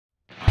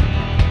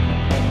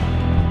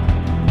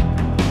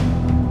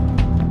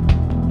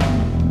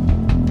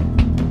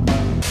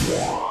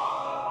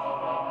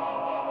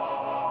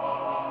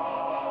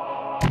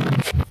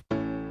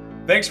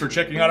Thanks for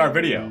checking out our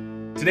video.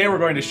 Today we're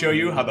going to show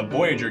you how the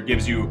Voyager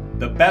gives you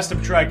the best of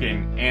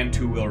triking and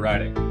two-wheel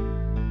riding.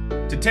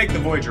 To take the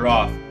Voyager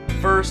off,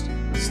 first,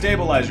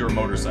 stabilize your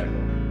motorcycle.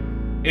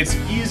 It's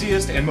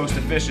easiest and most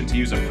efficient to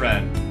use a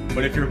friend,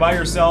 but if you're by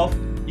yourself,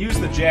 use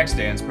the jack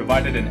stands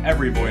provided in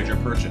every Voyager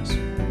purchase.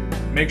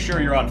 Make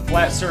sure you're on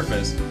flat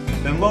surface,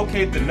 then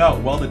locate the nut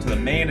welded to the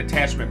main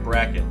attachment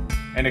bracket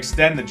and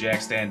extend the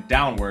jack stand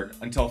downward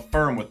until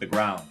firm with the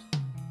ground.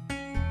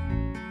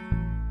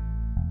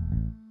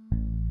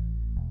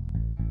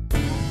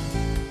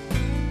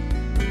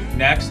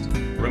 Next,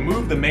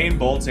 remove the main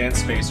bolts and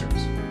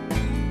spacers.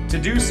 To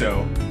do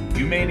so,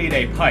 you may need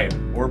a pipe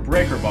or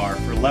breaker bar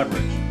for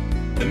leverage.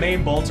 The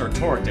main bolts are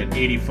torqued at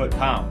 80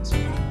 foot-pounds.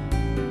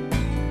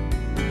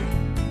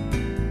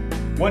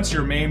 Once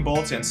your main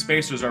bolts and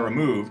spacers are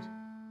removed,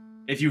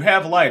 if you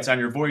have lights on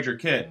your Voyager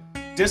kit,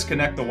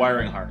 disconnect the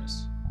wiring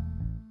harness.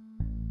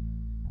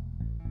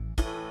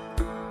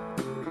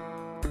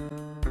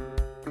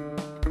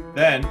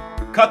 Then,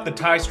 cut the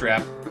tie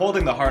strap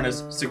holding the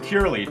harness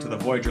securely to the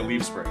Voyager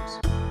leaf springs.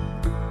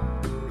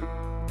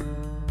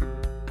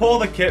 Pull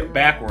the kit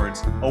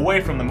backwards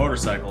away from the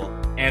motorcycle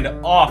and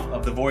off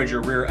of the Voyager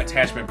rear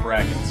attachment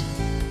brackets.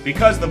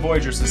 Because the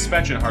Voyager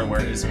suspension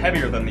hardware is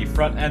heavier than the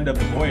front end of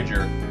the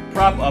Voyager,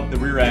 prop up the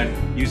rear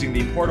end using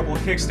the portable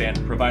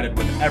kickstand provided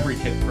with every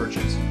kit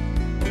purchase.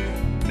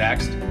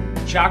 Next,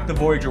 chock the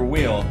Voyager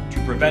wheel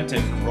to prevent it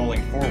from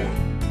rolling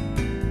forward.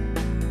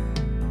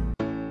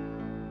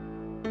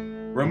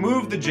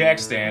 Remove the jack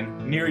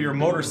stand near your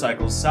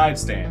motorcycle's side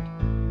stand.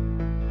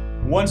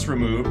 Once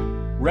removed,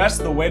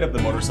 rest the weight of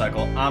the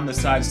motorcycle on the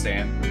side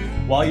stand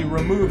while you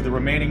remove the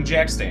remaining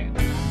jack stand.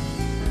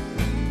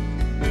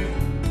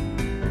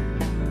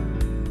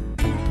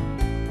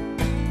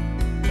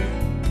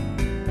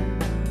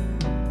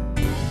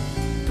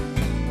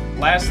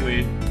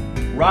 Lastly,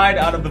 ride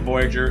out of the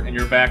Voyager and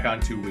you're back on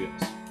two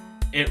wheels.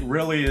 It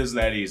really is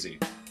that easy.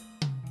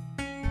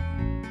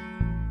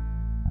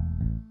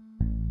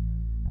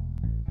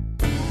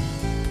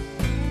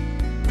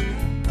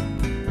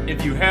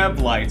 If you have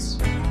lights,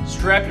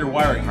 strap your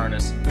wiring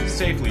harness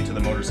safely to the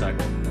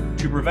motorcycle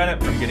to prevent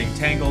it from getting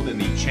tangled in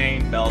the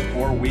chain, belt,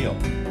 or wheel.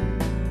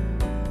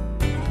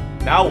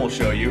 Now we'll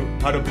show you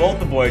how to bolt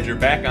the Voyager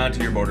back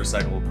onto your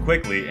motorcycle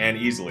quickly and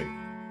easily.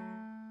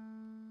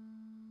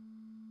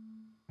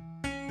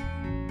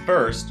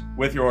 First,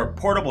 with your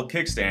portable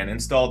kickstand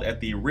installed at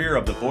the rear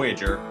of the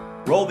Voyager,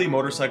 roll the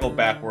motorcycle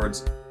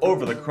backwards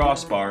over the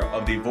crossbar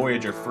of the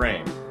Voyager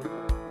frame.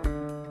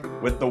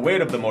 With the weight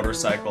of the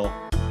motorcycle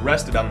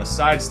rested on the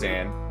side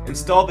stand,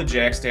 install the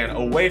jack stand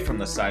away from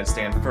the side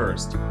stand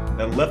first,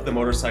 then lift the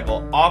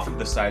motorcycle off of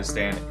the side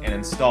stand and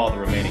install the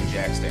remaining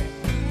jack stand.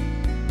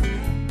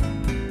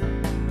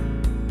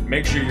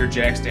 Make sure your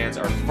jack stands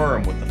are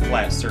firm with the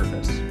flat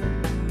surface.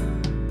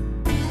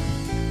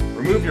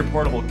 Remove your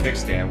portable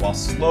kickstand while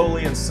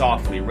slowly and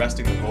softly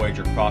resting the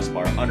Voyager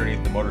crossbar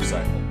underneath the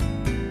motorcycle.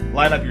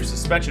 Line up your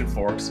suspension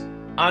forks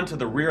onto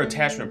the rear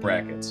attachment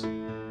brackets.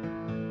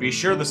 Be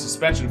sure the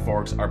suspension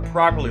forks are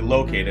properly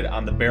located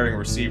on the bearing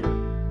receiver.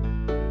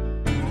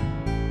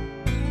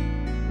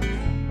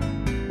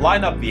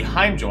 Line up the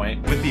heim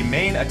joint with the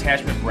main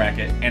attachment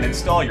bracket and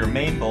install your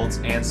main bolts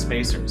and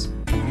spacers.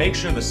 Make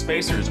sure the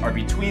spacers are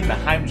between the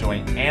heim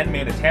joint and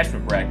main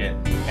attachment bracket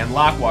and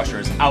lock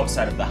washers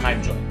outside of the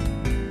heim joint.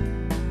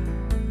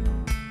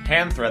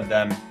 Hand thread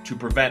them to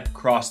prevent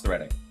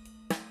cross-threading.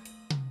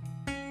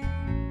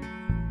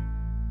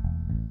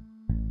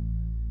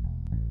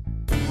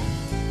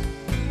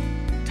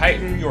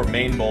 Tighten your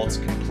main bolts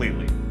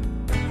completely.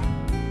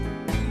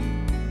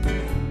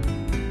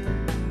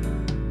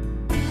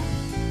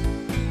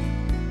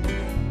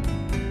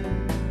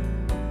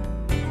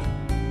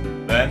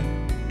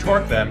 Then,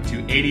 torque them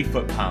to 80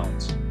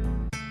 foot-pounds.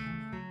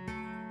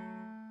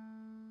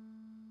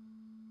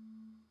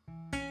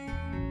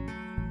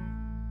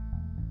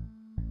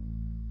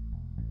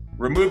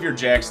 Remove your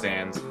jack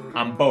stands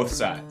on both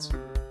sides.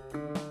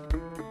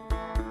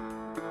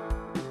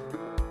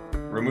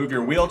 Remove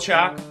your wheel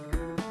chock,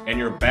 and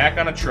you're back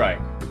on a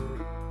trike.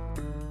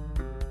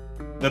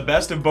 The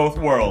best of both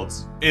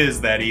worlds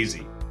is that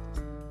easy.